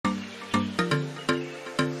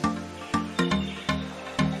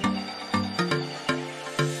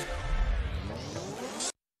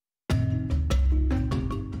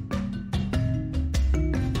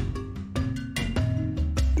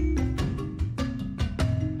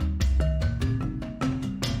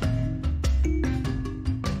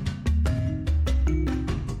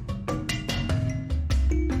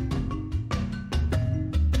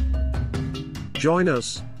Join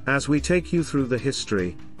us, as we take you through the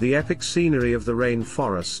history, the epic scenery of the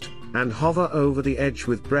rainforest, and hover over the edge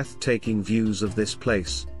with breathtaking views of this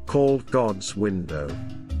place, called God's Window.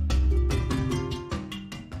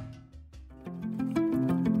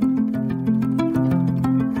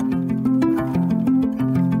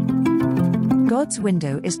 God's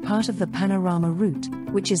Window is part of the Panorama Route,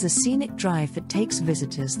 which is a scenic drive that takes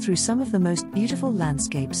visitors through some of the most beautiful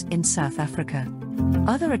landscapes in South Africa.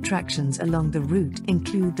 Other attractions along the route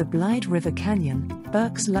include the Blyde River Canyon,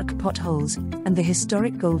 Bourke's Potholes, and the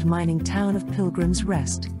historic gold mining town of Pilgrim's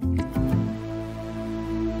Rest.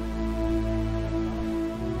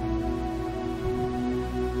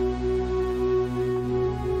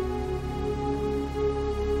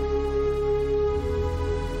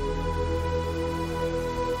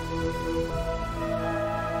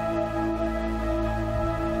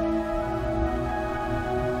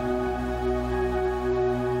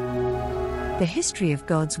 The history of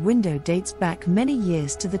God's Window dates back many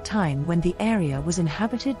years to the time when the area was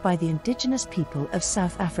inhabited by the indigenous people of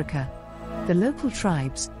South Africa. The local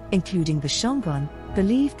tribes, including the Shongon,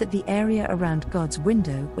 believed that the area around God's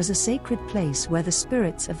Window was a sacred place where the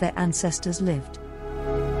spirits of their ancestors lived.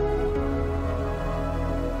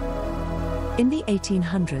 In the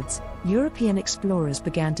 1800s, European explorers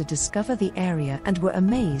began to discover the area and were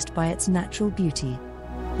amazed by its natural beauty.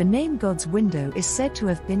 The name God's Window is said to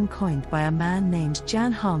have been coined by a man named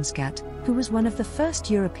Jan Harmsgat, who was one of the first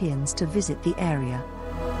Europeans to visit the area.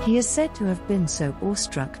 He is said to have been so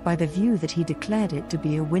awestruck by the view that he declared it to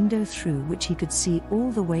be a window through which he could see all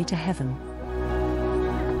the way to heaven.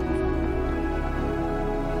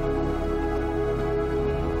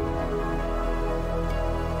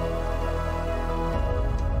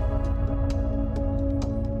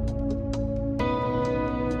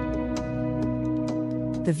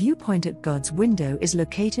 The viewpoint at God's Window is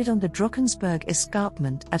located on the Drakensberg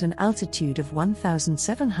escarpment at an altitude of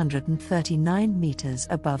 1,739 meters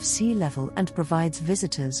above sea level and provides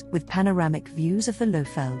visitors with panoramic views of the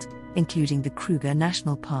Lowveld, including the Kruger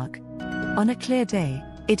National Park. On a clear day,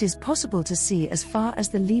 it is possible to see as far as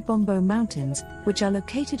the Libombo Mountains, which are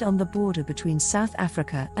located on the border between South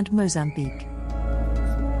Africa and Mozambique.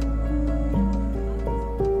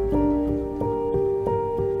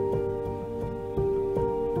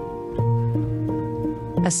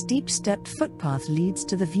 A steep stepped footpath leads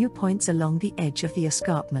to the viewpoints along the edge of the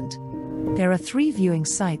escarpment. There are 3 viewing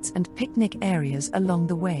sites and picnic areas along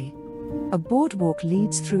the way. A boardwalk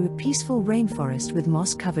leads through a peaceful rainforest with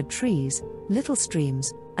moss-covered trees, little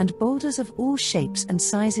streams, and boulders of all shapes and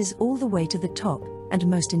sizes all the way to the top, and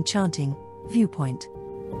most enchanting, viewpoint.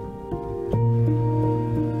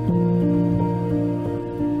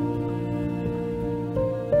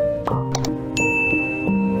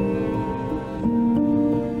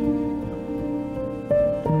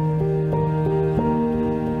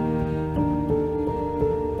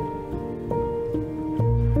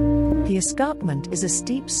 The escarpment is a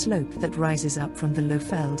steep slope that rises up from the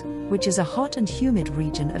Lowveld, which is a hot and humid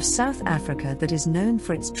region of South Africa that is known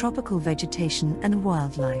for its tropical vegetation and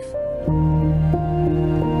wildlife.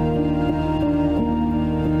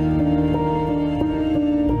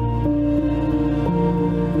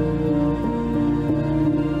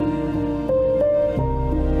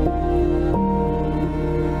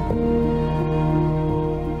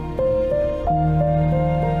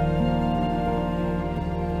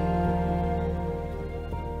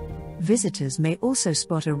 Visitors may also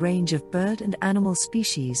spot a range of bird and animal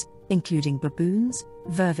species, including baboons,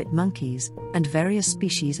 vervet monkeys, and various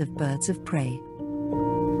species of birds of prey.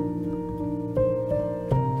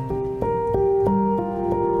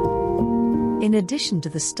 In addition to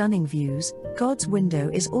the stunning views, God's Window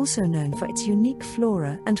is also known for its unique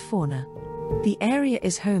flora and fauna. The area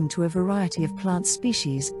is home to a variety of plant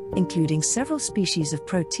species, including several species of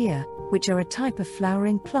protea, which are a type of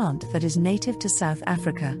flowering plant that is native to South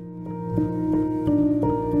Africa.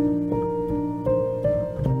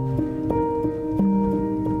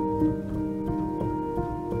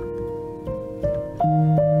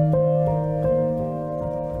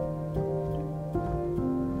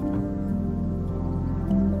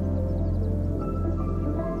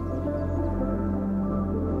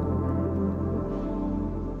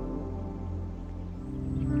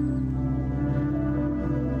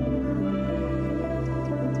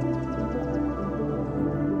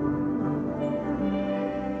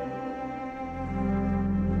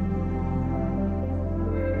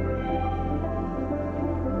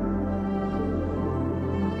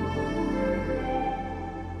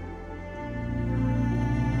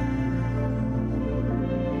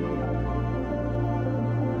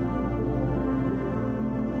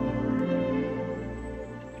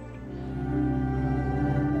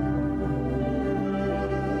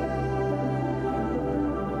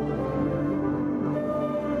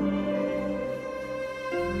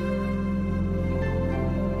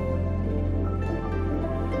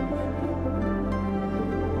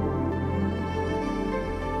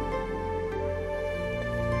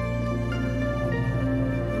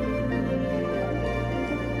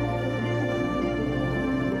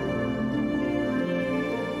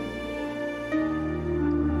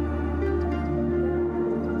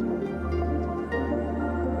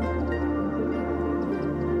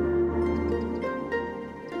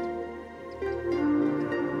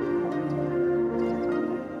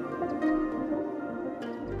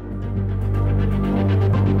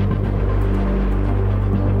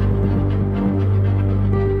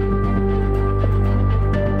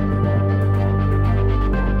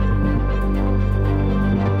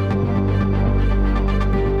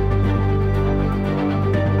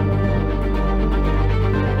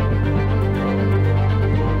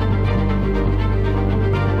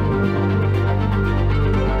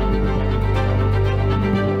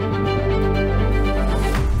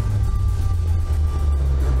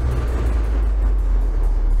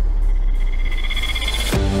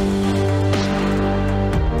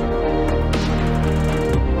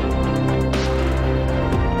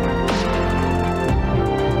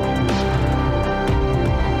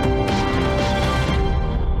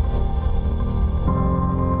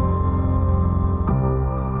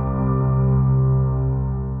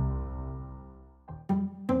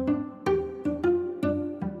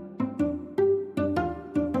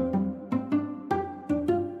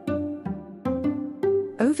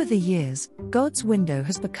 Over the years, God's Window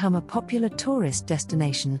has become a popular tourist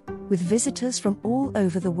destination, with visitors from all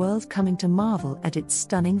over the world coming to marvel at its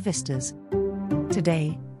stunning vistas.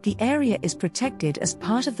 Today, the area is protected as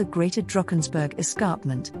part of the Greater Drakensberg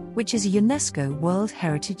Escarpment, which is a UNESCO World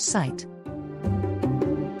Heritage Site.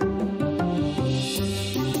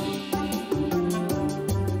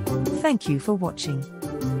 Thank you for watching.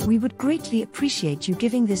 We would greatly appreciate you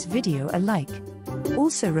giving this video a like.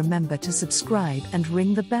 Also remember to subscribe and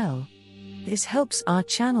ring the bell. This helps our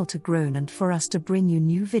channel to grow and for us to bring you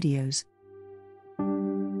new videos.